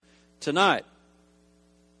Tonight,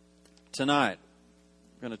 I'm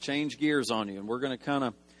going to change gears on you, and we're going to kind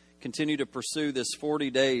of continue to pursue this 40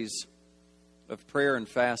 days of prayer and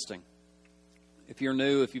fasting. If you're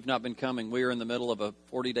new, if you've not been coming, we are in the middle of a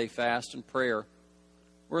 40-day fast and prayer.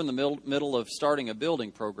 We're in the middle of starting a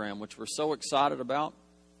building program, which we're so excited about.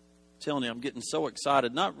 I'm telling you, I'm getting so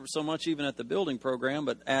excited, not so much even at the building program,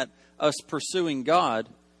 but at us pursuing God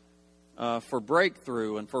for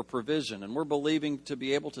breakthrough and for provision. And we're believing to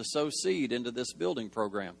be able to sow seed into this building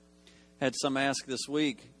program. Had some ask this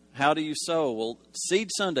week, how do you sow? Well, Seed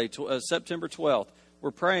Sunday, September 12th,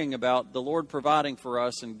 we're praying about the Lord providing for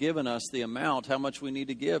us and giving us the amount, how much we need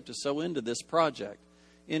to give to sow into this project,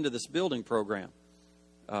 into this building program.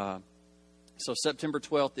 So September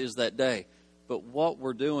 12th is that day. But what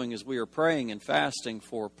we're doing is we are praying and fasting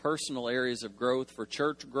for personal areas of growth, for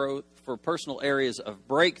church growth, for personal areas of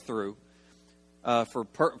breakthrough, for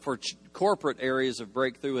corporate areas of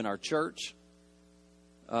breakthrough in our church.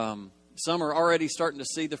 Some are already starting to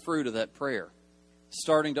see the fruit of that prayer,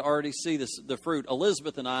 starting to already see the fruit.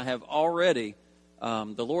 Elizabeth and I have already,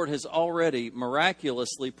 the Lord has already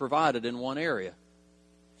miraculously provided in one area.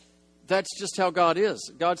 That's just how God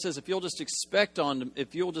is. God says, if you'll just expect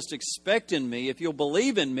in me, if you'll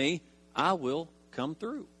believe in me, I will come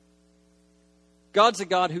through. God's a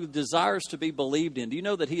God who desires to be believed in. Do you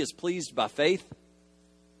know that He is pleased by faith?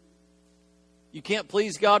 You can't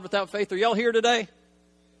please God without faith. Are y'all here today?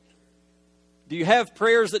 Do you have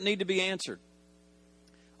prayers that need to be answered?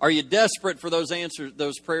 Are you desperate for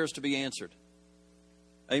those prayers to be answered?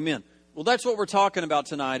 Amen. Well, that's what we're talking about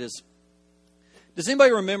tonight. Does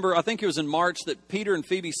anybody remember, I think it was in March, that Peter and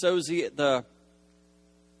Phoebe Sozi, the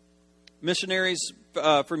missionaries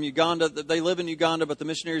from Uganda, they live in Uganda, but the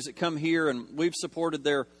missionaries that come here, and we've supported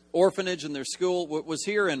their orphanage and their school, was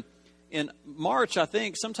here in March, I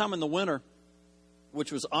think, sometime in the winter,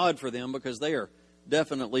 which was odd for them because they are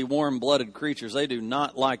definitely warm-blooded creatures. They do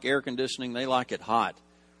not like air conditioning. They like it hot.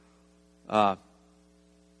 But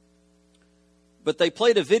they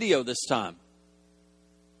played a video this time.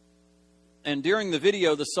 And during the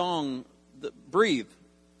video, the song Breathe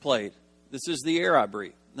played. This is the air I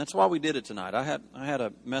breathe. And that's why we did it tonight. I had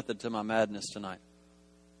a method to my madness tonight.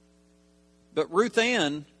 But Ruth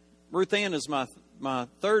Ann is my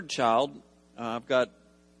third child. I've got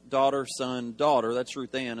daughter, son, daughter. That's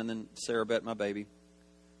Ruth Ann, and then Sarah Beth, my baby.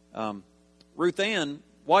 Ruth Ann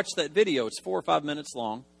watched that video. It's 4 or 5 minutes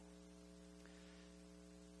long.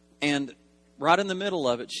 And right in the middle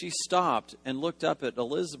of it, she stopped and looked up at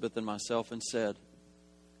Elizabeth and myself and said,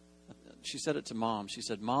 she said it to Mom. She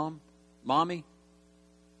said, Mommy.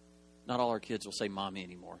 Not all our kids will say Mommy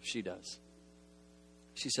anymore. She does.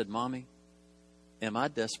 She said, Mommy, am I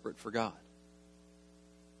desperate for God?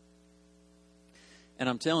 And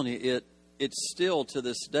I'm telling you, it still to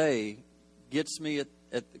this day gets me at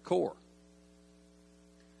the core.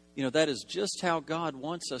 You know, that is just how God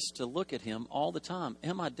wants us to look at Him all the time.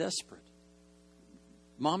 Am I desperate?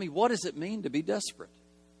 Mommy, what does it mean to be desperate?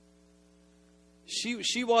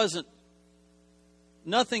 She wasn't,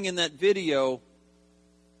 nothing in that video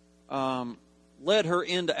led her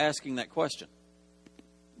into asking that question.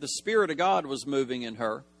 The Spirit of God was moving in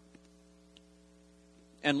her.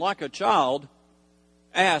 And like a child,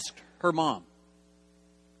 asked her mom,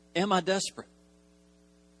 am I desperate?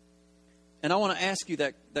 And I want to ask you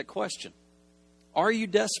that question. Are you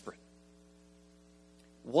desperate?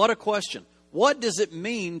 What a question. What does it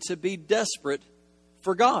mean to be desperate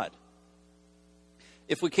for God?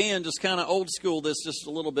 If we can, just kind of old school this just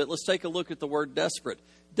a little bit, let's take a look at the word desperate.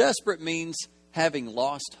 Desperate means having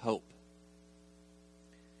lost hope.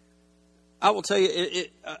 I will tell you,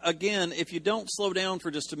 again, if you don't slow down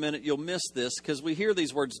for just a minute, you'll miss this, because we hear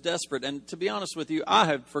these words desperate, and to be honest with you, I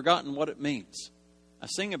have forgotten what it means. I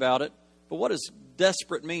sing about it, but what does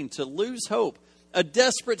desperate mean? To lose hope. A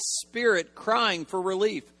desperate spirit crying for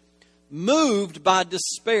relief. Moved by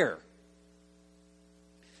despair.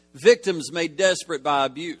 Victims made desperate by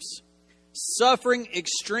abuse. Suffering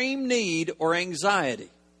extreme need or anxiety.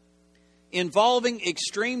 Involving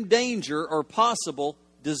extreme danger or possible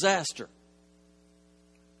disaster.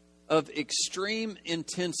 Of extreme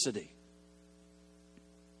intensity.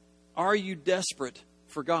 Are you desperate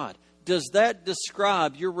for God? Does that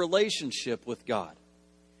describe your relationship with God?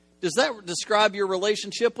 Does that describe your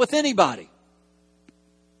relationship with anybody?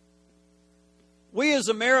 We as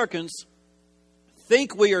Americans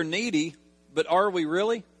think we are needy, but are we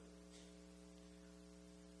really?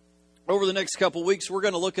 Over the next couple of weeks, we're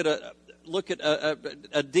going to look at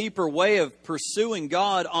a deeper way of pursuing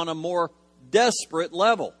God on a more desperate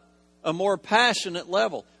level, a more passionate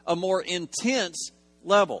level, a more intense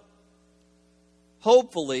level.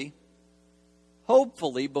 Hopefully,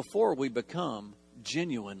 hopefully before we become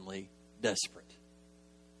genuinely desperate.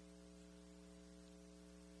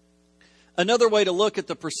 Another way to look at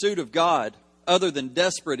the pursuit of God, other than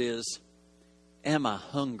desperate, is, am I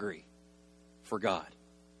hungry for God?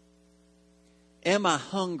 Am I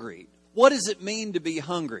hungry? What does it mean to be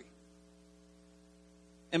hungry?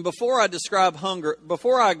 And before I describe hunger,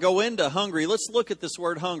 before I go into hungry, let's look at this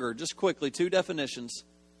word hunger just quickly. 2 definitions.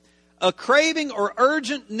 A craving or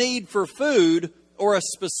urgent need for food or a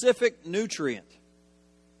specific nutrient.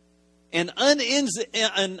 An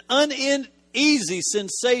uneasy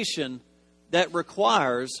sensation that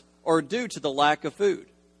requires or due to the lack of food.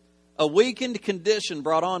 A weakened condition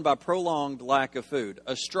brought on by prolonged lack of food.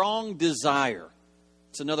 A strong desire.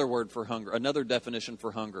 It's another word for hunger, another definition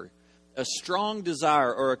for hunger. A strong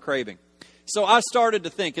desire or a craving. So I started to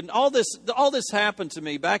think, and all this happened to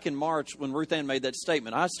me back in March when Ruth Ann made that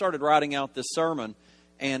statement. I started writing out this sermon,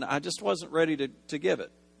 and I just wasn't ready to give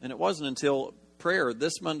it. And it wasn't until prayer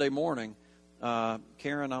this Monday morning,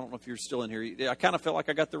 Karen, I don't know if you're still in here. I kind of felt like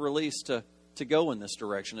I got the release to go in this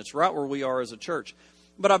direction. It's right where we are as a church.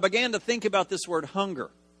 But I began to think about this word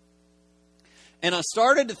hunger. And I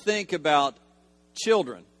started to think about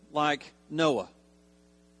children like Noah.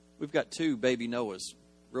 We've got 2 baby Noahs,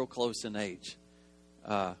 real close in age.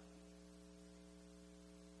 But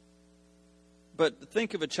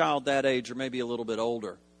think of a child that age or maybe a little bit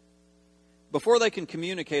older. Before they can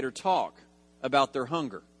communicate or talk about their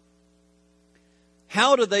hunger,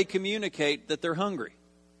 how do they communicate that they're hungry?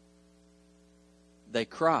 They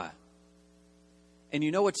cry. And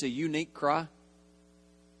you know it's a unique cry?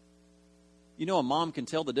 You know a mom can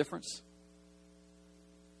tell the difference?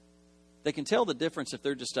 They can tell the difference if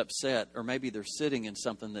they're just upset or maybe they're sitting in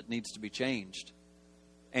something that needs to be changed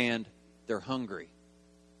and they're hungry.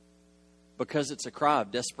 Because it's a cry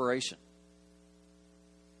of desperation.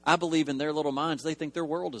 I believe in their little minds, they think their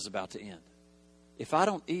world is about to end. If I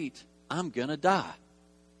don't eat, I'm going to die.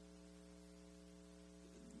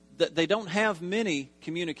 They don't have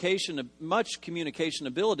much communication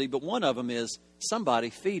ability, but one of them is,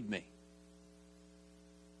 somebody feed me.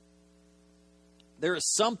 There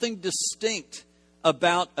is something distinct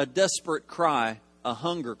about a desperate cry, a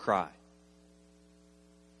hunger cry.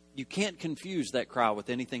 You can't confuse that cry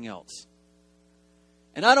with anything else.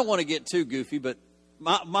 And I don't want to get too goofy, but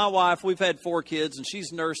my wife, we've had 4 kids, and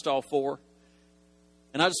she's nursed all 4.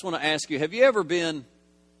 And I just want to ask you, have you ever been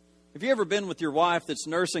with your wife that's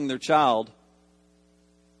nursing their child?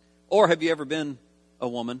 Or have you ever been a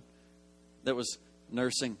woman that was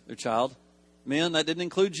nursing their child? Men, that didn't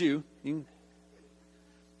include you.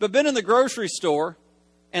 But been in the grocery store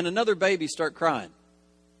and another baby start crying.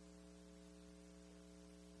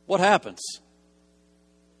 What happens?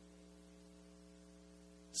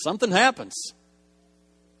 Something happens.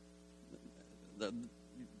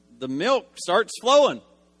 The milk starts flowing.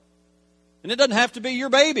 And it doesn't have to be your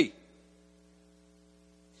baby.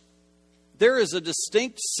 There is a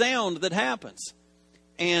distinct sound that happens.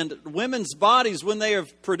 And women's bodies, when they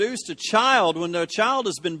have produced a child, when a child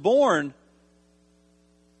has been born,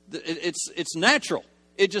 it's natural.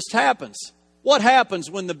 It just happens. What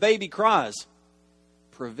happens when the baby cries?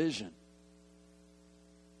 Provision.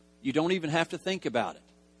 You don't even have to think about it.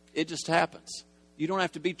 It just happens. You don't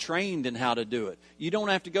have to be trained in how to do it. You don't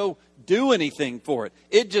have to go do anything for it.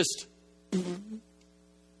 It just...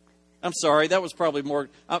 I'm sorry, that was probably more...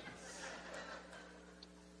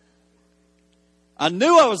 I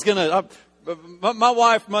knew I was going to... My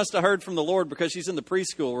wife must have heard from the Lord because she's in the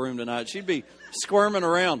preschool room tonight. She'd be squirming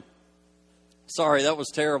around. Sorry, that was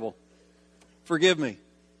terrible. Forgive me.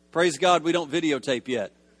 Praise God we don't videotape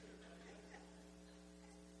yet.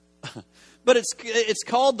 But it's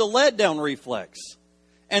called the letdown reflex.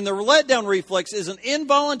 And the letdown reflex is an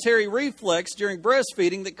involuntary reflex during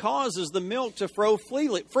breastfeeding that causes the milk to flow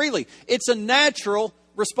freely. It's a natural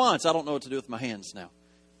response. I don't know what to do with my hands now.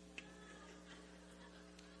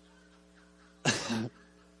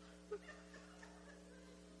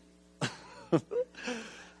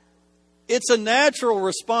 It's a natural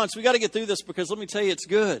response. We got to get through this because let me tell you, it's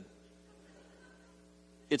good.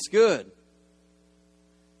 It's good.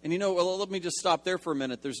 And well, let me just stop there for a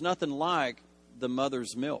minute. There's nothing like the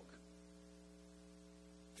mother's milk.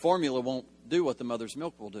 Formula won't do what the mother's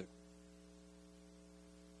milk will do.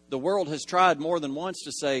 The world has tried more than once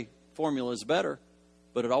to say formula is better,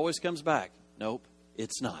 but it always comes back. Nope,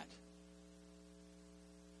 it's not.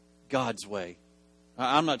 God's way.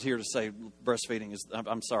 I'm not here to say breastfeeding is,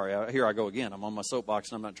 I'm sorry, here I go again. I'm on my soapbox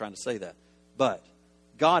and I'm not trying to say that. But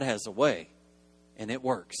God has a way and it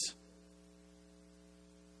works.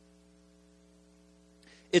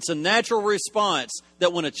 It's a natural response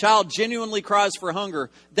that when a child genuinely cries for hunger,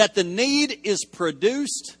 that the need is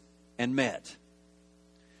produced and met.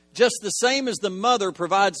 Just the same as the mother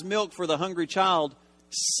provides milk for the hungry child,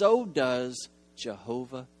 so does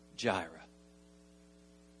Jehovah Jireh.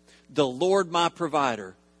 The Lord my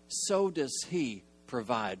provider, so does He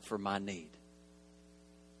provide for my need.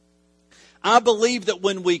 I believe that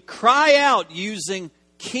when we cry out using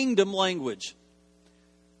kingdom language,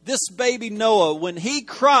 this baby Noah, when he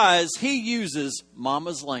cries, he uses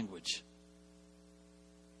mama's language.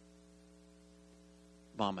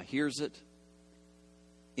 Mama hears it.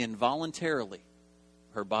 Involuntarily,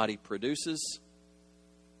 her body produces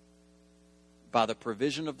by the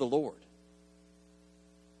provision of the Lord.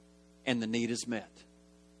 And the need is met.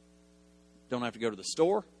 Don't have to go to the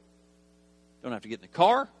store. Don't have to get in the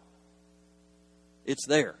car. It's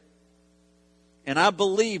there. And I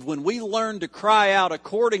believe when we learn to cry out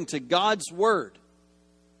according to God's word,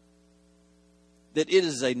 that it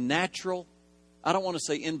is a natural, I don't want to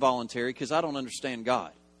say involuntary because I don't understand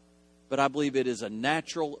God, but I believe it is a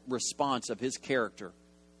natural response of His character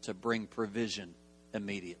to bring provision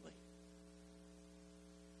immediately.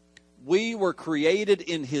 We were created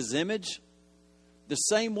in His image. The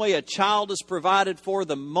same way a child is provided for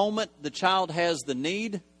the moment the child has the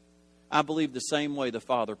need, I believe the same way the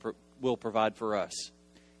Father will provide for us,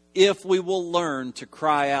 if we will learn to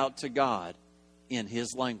cry out to God in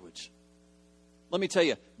His language. Let me tell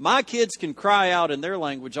you, my kids can cry out in their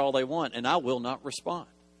language all they want, and I will not respond.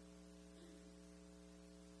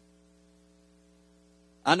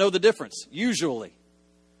 I know the difference, usually.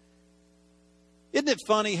 Isn't it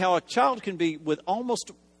funny how a child can be with almost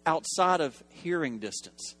outside of hearing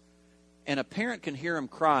distance, and a parent can hear them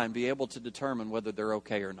cry and be able to determine whether they're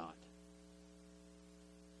okay or not?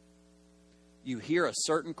 You hear a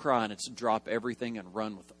certain cry and it's drop everything and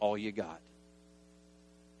run with all you got.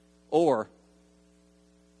 Or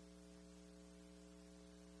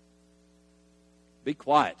be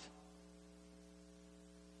quiet.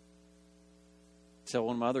 Tell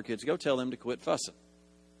one of my other kids, go tell them to quit fussing.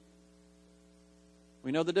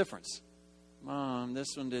 We know the difference. Mom,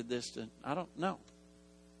 this one did this. I don't know.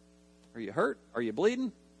 Are you hurt? Are you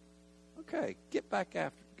bleeding? Okay, get back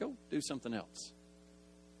after. Go do something else.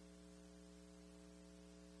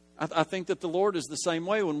 I think that the Lord is the same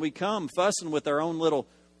way when we come fussing with our own little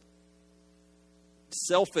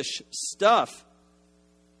selfish stuff.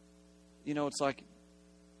 You know, it's like,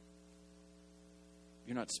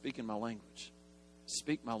 you're not speaking my language.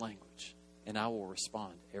 Speak my language, and I will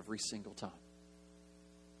respond every single time.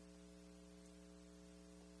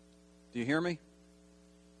 Do you hear me?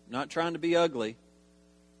 I'm not trying to be ugly.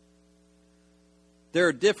 There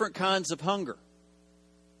are different kinds of hunger.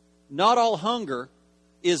 Not all hunger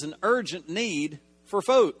is an urgent need for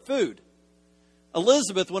food.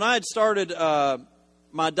 Elizabeth, when I had started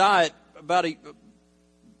my diet about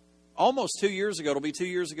almost 2 years ago, it'll be 2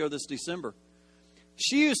 years ago this December,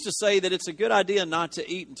 she used to say that it's a good idea not to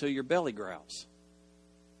eat until your belly growls.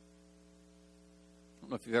 I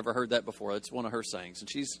don't know if you've ever heard that before. It's one of her sayings. And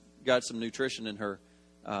she's got some nutrition in her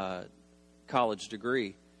college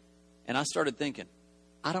degree. And I started thinking,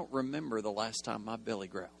 I don't remember the last time my belly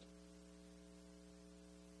growled.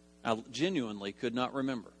 I genuinely could not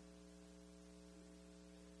remember.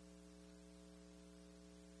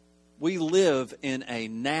 We live in a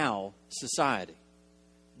now society.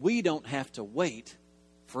 We don't have to wait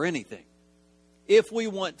for anything. If we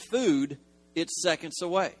want food, it's seconds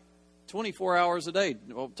away. 24 hours a day.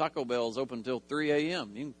 Well, Taco Bell's open until 3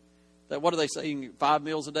 a.m. What do they say? You can get 5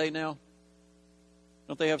 meals a day now?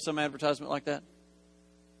 Don't they have some advertisement like that?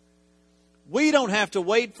 We don't have to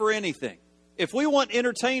wait for anything. If we want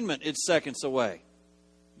entertainment, it's seconds away.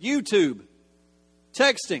 YouTube,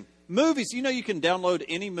 texting, movies. You know you can download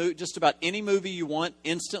just about any movie you want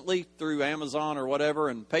instantly through Amazon or whatever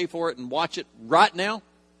and pay for it and watch it right now.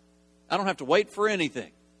 I don't have to wait for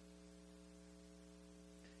anything.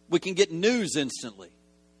 We can get news instantly.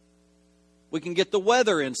 We can get the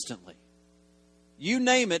weather instantly. You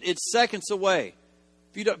name it, it's seconds away.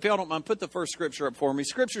 If y'all don't mind, put the first scripture up for me.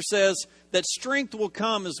 Scripture says that strength will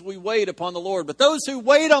come as we wait upon the Lord. But those who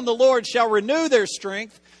wait on the Lord shall renew their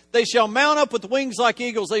strength. They shall mount up with wings like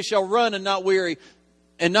eagles. They shall run and not weary,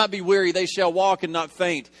 and not be weary. They shall walk and not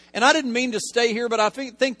faint. And I didn't mean to stay here, but I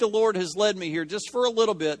think the Lord has led me here just for a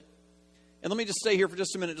little bit. And let me just stay here for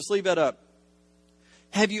just a minute. Just leave that up.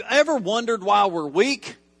 Have you ever wondered why we're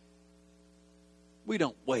weak? We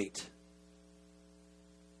don't wait.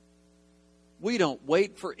 We don't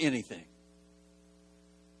wait for anything.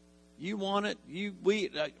 You want it,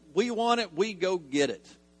 we want it, we go get it.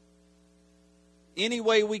 Any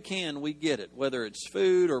way we can, we get it. Whether it's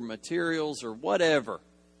food or materials or whatever,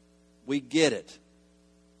 we get it.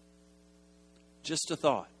 Just a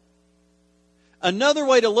thought. Another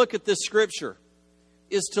way to look at this scripture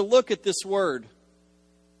is to look at this word,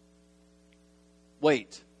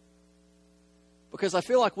 wait. Because I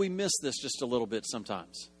feel like we miss this just a little bit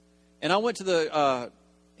sometimes. And I went to the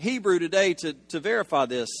Hebrew today to verify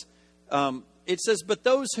this. It says, but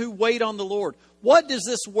those who wait on the Lord. What does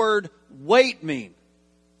this word wait mean?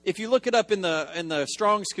 If you look it up in the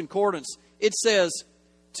Strong's Concordance, it says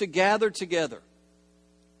to gather together,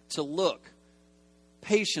 to look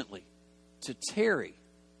patiently, to tarry,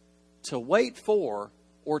 to wait for,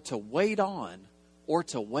 or to wait on, or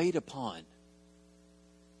to wait upon.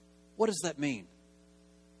 What does that mean?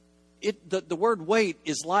 The word wait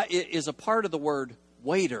is a part of the word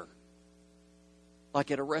waiter, like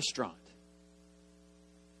at a restaurant.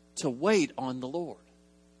 To wait on the Lord,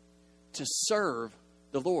 to serve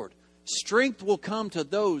the Lord. Strength will come to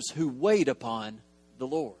those who wait upon the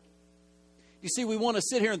Lord. You see, we want to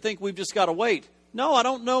sit here and think we've just got to wait. No, I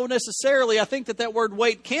don't know necessarily. I think that word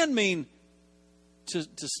wait can mean to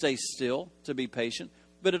stay still, to be patient.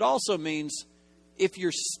 But it also means if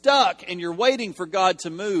you're stuck and you're waiting for God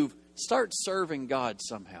to move, start serving God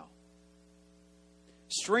somehow.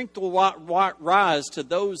 Strength will rise to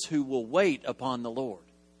those who will wait upon the Lord.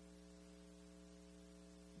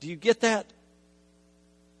 Do you get that?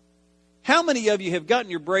 How many of you have gotten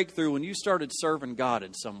your breakthrough when you started serving God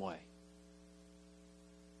in some way?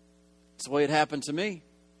 It's the way it happened to me.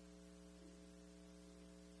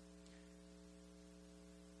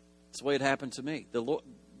 It's the way it happened to me. The Lord,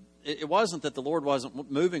 it wasn't that the Lord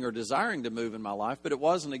wasn't moving or desiring to move in my life, but it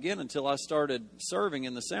wasn't again until I started serving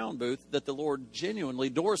in the sound booth that the Lord genuinely,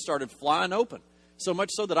 doors started flying open. So much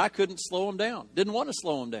so that I couldn't slow Him down. Didn't want to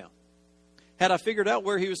slow Him down. Had I figured out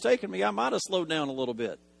where He was taking me, I might have slowed down a little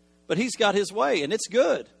bit. But He's got His way, and it's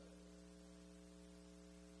good.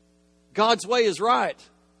 God's way is right.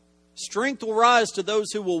 Strength will rise to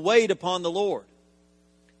those who will wait upon the Lord.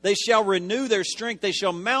 They shall renew their strength. They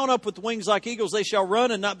shall mount up with wings like eagles. They shall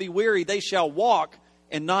run and not be weary. They shall walk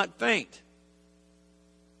and not faint.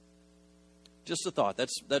 Just a thought.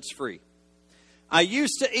 That's free. I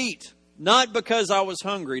used to eat, not because I was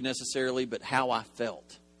hungry necessarily, but how I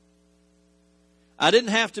felt. I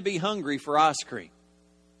didn't have to be hungry for ice cream.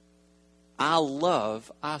 I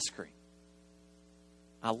love ice cream.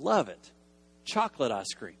 I love it. Chocolate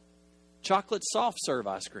ice cream. Chocolate soft serve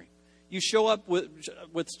ice cream. You show up with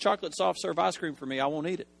chocolate soft serve ice cream for me, I won't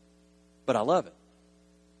eat it. But I love it.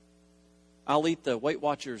 I'll eat the Weight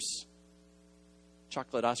Watchers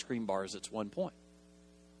chocolate ice cream bars at one point.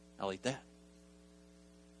 I'll eat that.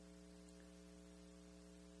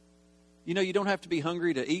 You know, you don't have to be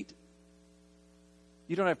hungry to eat.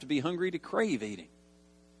 You don't have to be hungry to crave eating.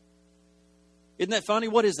 Isn't that funny?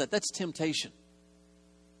 What is that? That's temptation.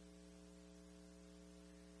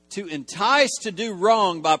 To entice to do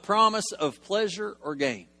wrong by promise of pleasure or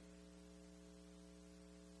gain.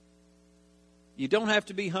 You don't have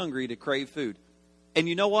to be hungry to crave food. And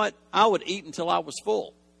you know what? I would eat until I was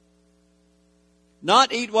full.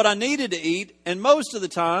 Not eat what I needed to eat. And most of the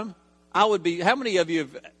time, I would be... How many of you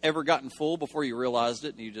have ever gotten full before you realized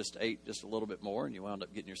it and you just ate just a little bit more and you wound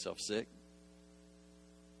up getting yourself sick?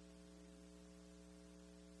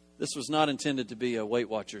 This was not intended to be a Weight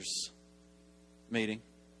Watchers meeting.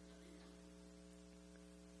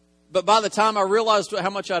 But by the time I realized how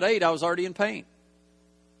much I'd ate, I was already in pain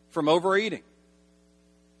from overeating.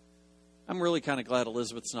 I'm really kind of glad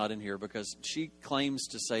Elizabeth's not in here because she claims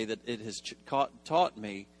to say that it has taught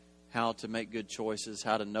me how to make good choices,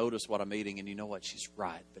 how to notice what I'm eating. And you know what? She's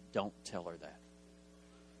right, but don't tell her that.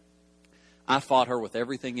 I fought her with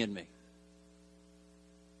everything in me.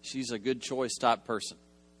 She's a good choice type person.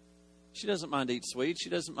 She doesn't mind to eat sweet. She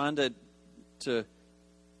doesn't mind to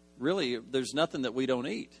really, there's nothing that we don't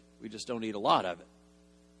eat. We just don't eat a lot of it.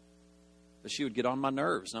 But she would get on my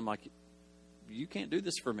nerves. And I'm like, you can't do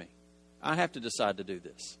this for me. I have to decide to do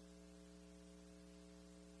this.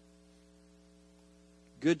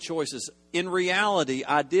 Good choices. In reality,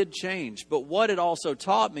 I did change. But what it also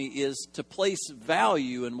taught me is to place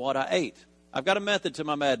value in what I ate. I've got a method to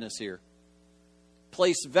my madness here.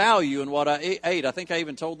 Place value in what I ate. I think I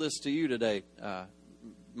even told this to you today.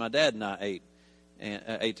 My dad and I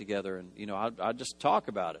ate together. And, you know, I just talk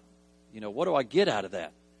about it. You know, what do I get out of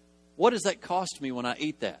that? What does that cost me when I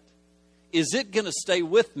eat that? Is it going to stay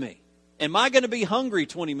with me? Am I going to be hungry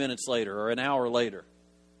 20 minutes later or an hour later?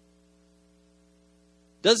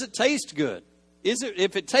 Does it taste good?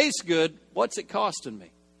 If it tastes good, what's it costing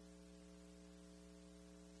me?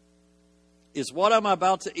 Is what I'm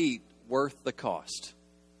about to eat worth the cost?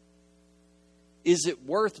 Is it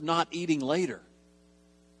worth not eating later?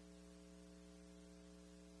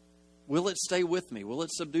 Will it stay with me? Will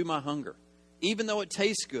it subdue my hunger? Even though it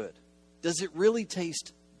tastes good, does it really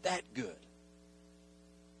taste that good?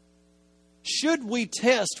 Should we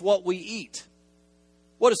test what we eat?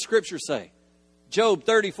 What does Scripture say? Job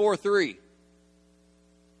 34:3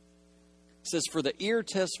 says, "For the ear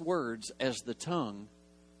tests words as the tongue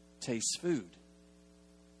tastes food."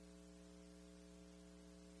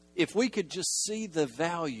 If we could just see the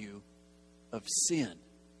value of sin,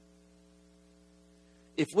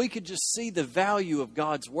 if we could just see the value of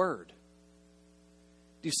God's Word.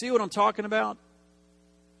 Do you see what I'm talking about?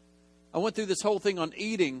 I went through this whole thing on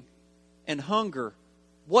eating and hunger.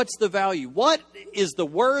 What's the value? What is the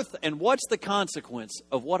worth and what's the consequence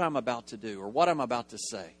of what I'm about to do or what I'm about to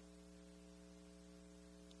say?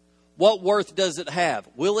 What worth does it have?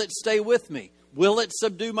 Will it stay with me? Will it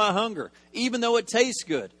subdue my hunger? Even though it tastes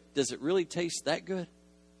good, does it really taste that good?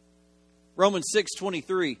 Romans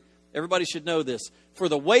 6:23, everybody should know this. "For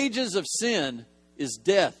the wages of sin is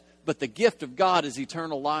death, but the gift of God is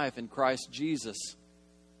eternal life in Christ Jesus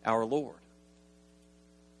our Lord."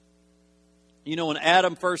 You know, when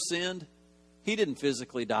Adam first sinned, he didn't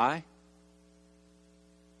physically die,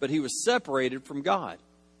 but he was separated from God,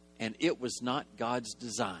 and it was not God's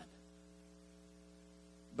design.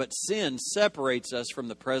 But sin separates us from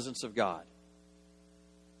the presence of God.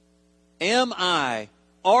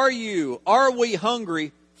 Are we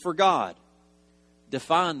hungry for God?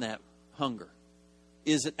 Define that hunger.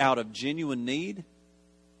 Is it out of genuine need,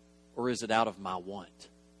 or is it out of my want?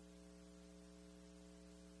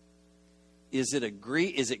 Is it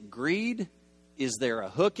greed? Is there a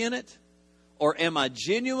hook in it? Or am I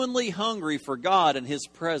genuinely hungry for God and His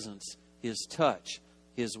presence, His touch,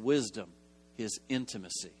 His wisdom, His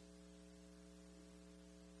intimacy?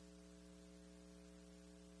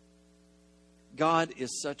 God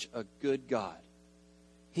is such a good God.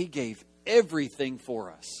 He gave everything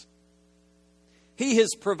for us. He has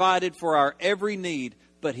provided for our every need,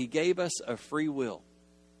 but He gave us a free will.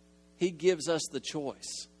 He gives us the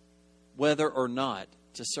choice whether or not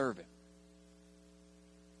to serve Him.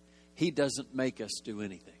 He doesn't make us do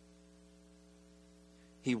anything.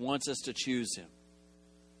 He wants us to choose Him.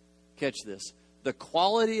 Catch this. The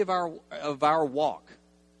quality of our walk,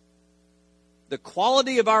 the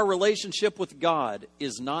quality of our relationship with God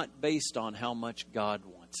is not based on how much God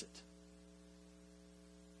wants it.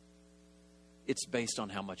 It's based on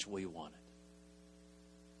how much we want it.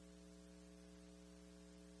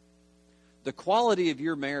 The quality of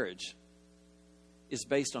your marriage is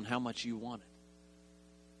based on how much you want it.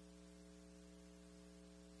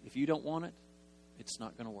 If you don't want it, it's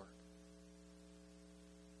not going to work.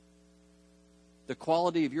 The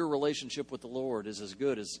quality of your relationship with the Lord is as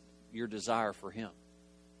good as your desire for Him.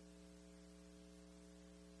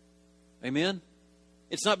 Amen?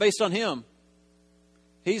 It's not based on Him.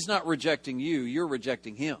 He's not rejecting you. You're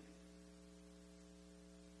rejecting Him.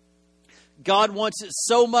 God wants it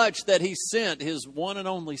so much that He sent His one and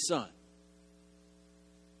only Son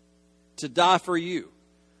to die for you,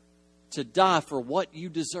 to die for what you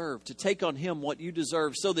deserve, to take on Him what you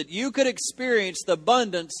deserve, so that you could experience the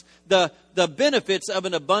abundance, the benefits of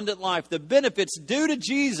an abundant life, the benefits due to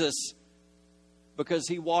Jesus, because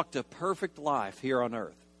He walked a perfect life here on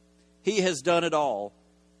earth. He has done it all.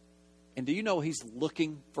 And do you know He's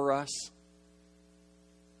looking for us?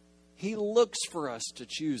 He looks for us to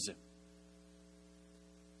choose Him.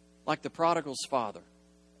 Like the prodigal's father,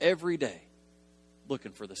 every day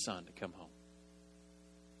looking for the son to come home.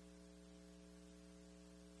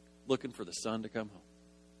 Looking for the son to come home.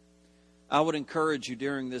 I would encourage you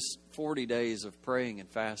during this 40 days of praying and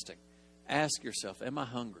fasting, ask yourself, am I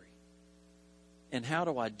hungry? And how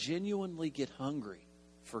do I genuinely get hungry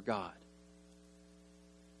for God?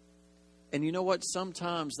 And you know what?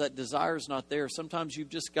 Sometimes that desire is not there. Sometimes you've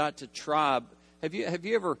just got to try. Have you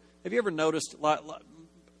ever noticed?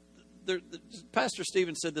 Pastor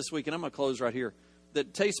Stephen said this week, and I'm going to close right here,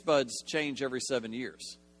 that taste buds change every 7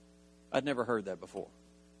 years. I'd never heard that before.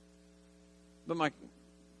 But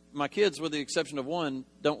my kids, with the exception of one,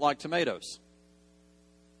 don't like tomatoes.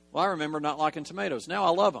 Well, I remember not liking tomatoes. Now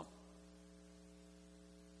I love them.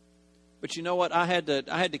 But you know what? I had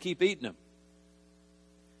to keep eating them.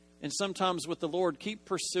 And sometimes with the Lord, keep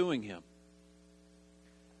pursuing Him.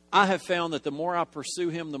 I have found that the more I pursue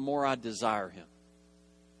Him, the more I desire Him.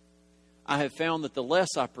 I have found that the less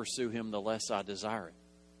I pursue Him, the less I desire Him.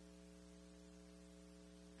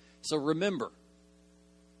 So remember,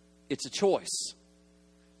 it's a choice.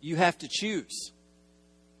 You have to choose.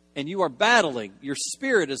 And you are battling, your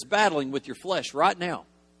spirit is battling with your flesh right now.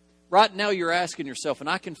 Right now you're asking yourself, and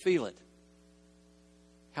I can feel it,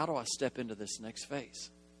 how do I step into this next phase?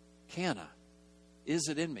 Can I? Is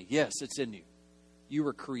it in me? Yes, it's in you. You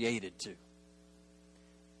were created to.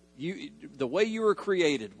 The way you were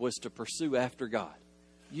created was to pursue after God.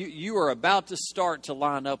 You are about to start to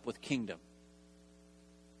line up with kingdom.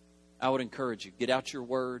 I would encourage you, get out your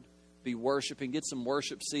word, be worshiping, get some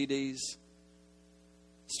worship CDs.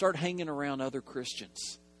 Start hanging around other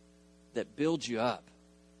Christians that build you up.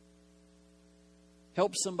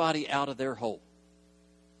 Help somebody out of their hole.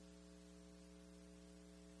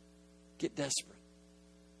 Get desperate.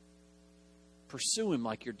 Pursue Him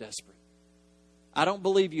like you're desperate. I don't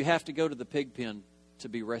believe you have to go to the pig pen to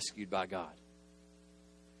be rescued by God.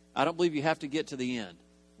 I don't believe you have to get to the end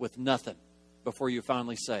with nothing before you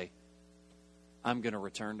finally say, I'm going to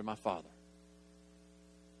return to my Father.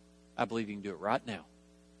 I believe you can do it right now.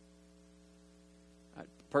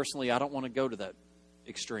 Personally, I don't want to go to that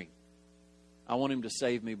extreme. I want Him to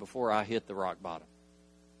save me before I hit the rock bottom.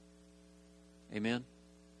 Amen.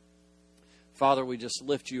 Father, we just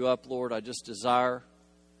lift you up, Lord. I just desire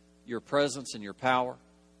your presence and your power.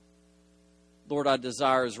 Lord, I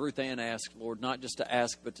desire, as Ruth Ann asked, Lord, not just to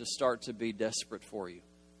ask, but to start to be desperate for you.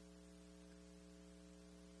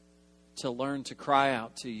 To learn to cry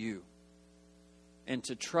out to you and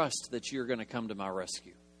to trust that you're going to come to my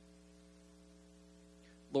rescue.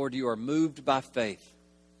 Lord, you are moved by faith.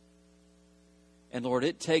 And Lord,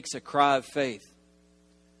 it takes a cry of faith.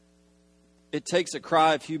 It takes a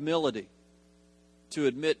cry of humility to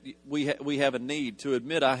admit we have a need, to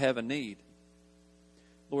admit I have a need.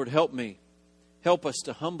 Lord, help me. Help us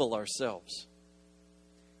to humble ourselves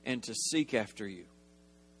and to seek after you.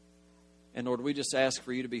 And Lord, we just ask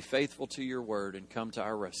for you to be faithful to your word and come to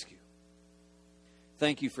our rescue.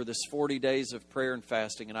 Thank you for this 40 days of prayer and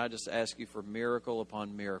fasting, and I just ask you for miracle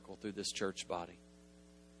upon miracle through this church body.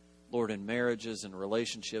 Lord, in marriages and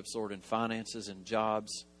relationships, Lord, in finances and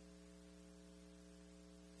jobs.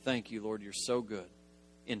 Thank you, Lord, you're so good.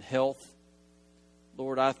 In health,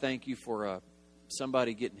 Lord, I thank you for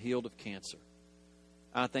somebody getting healed of cancer.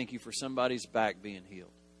 I thank you for somebody's back being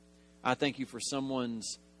healed. I thank you for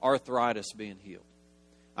someone's arthritis being healed.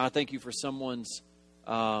 I thank you for someone's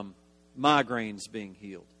migraines being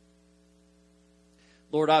healed.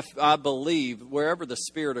 Lord, I believe wherever the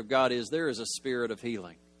Spirit of God is, there is a spirit of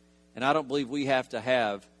healing. And I don't believe we have to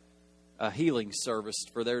have a healing service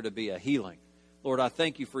for there to be a healing. Lord, I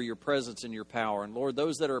thank you for your presence and your power. And Lord,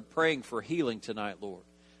 those that are praying for healing tonight, Lord,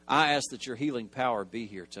 I ask that your healing power be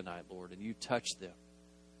here tonight, Lord, and you touch them.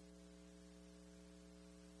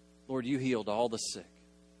 Lord, you healed all the sick.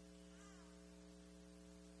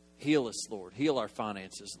 Heal us, Lord. Heal our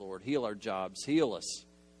finances, Lord. Heal our jobs. Heal us.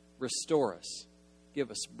 Restore us. Give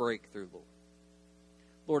us breakthrough, Lord.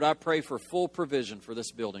 Lord, I pray for full provision for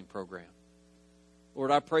this building program.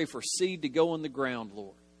 Lord, I pray for seed to go in the ground,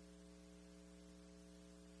 Lord.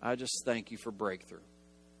 I just thank you for breakthrough.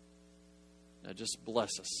 Now just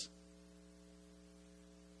bless us.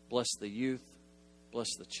 Bless the youth.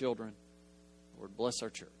 Bless the children. Lord, bless our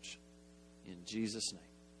church. In Jesus' name.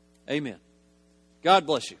 Amen. God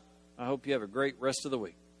bless you. I hope you have a great rest of the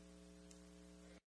week.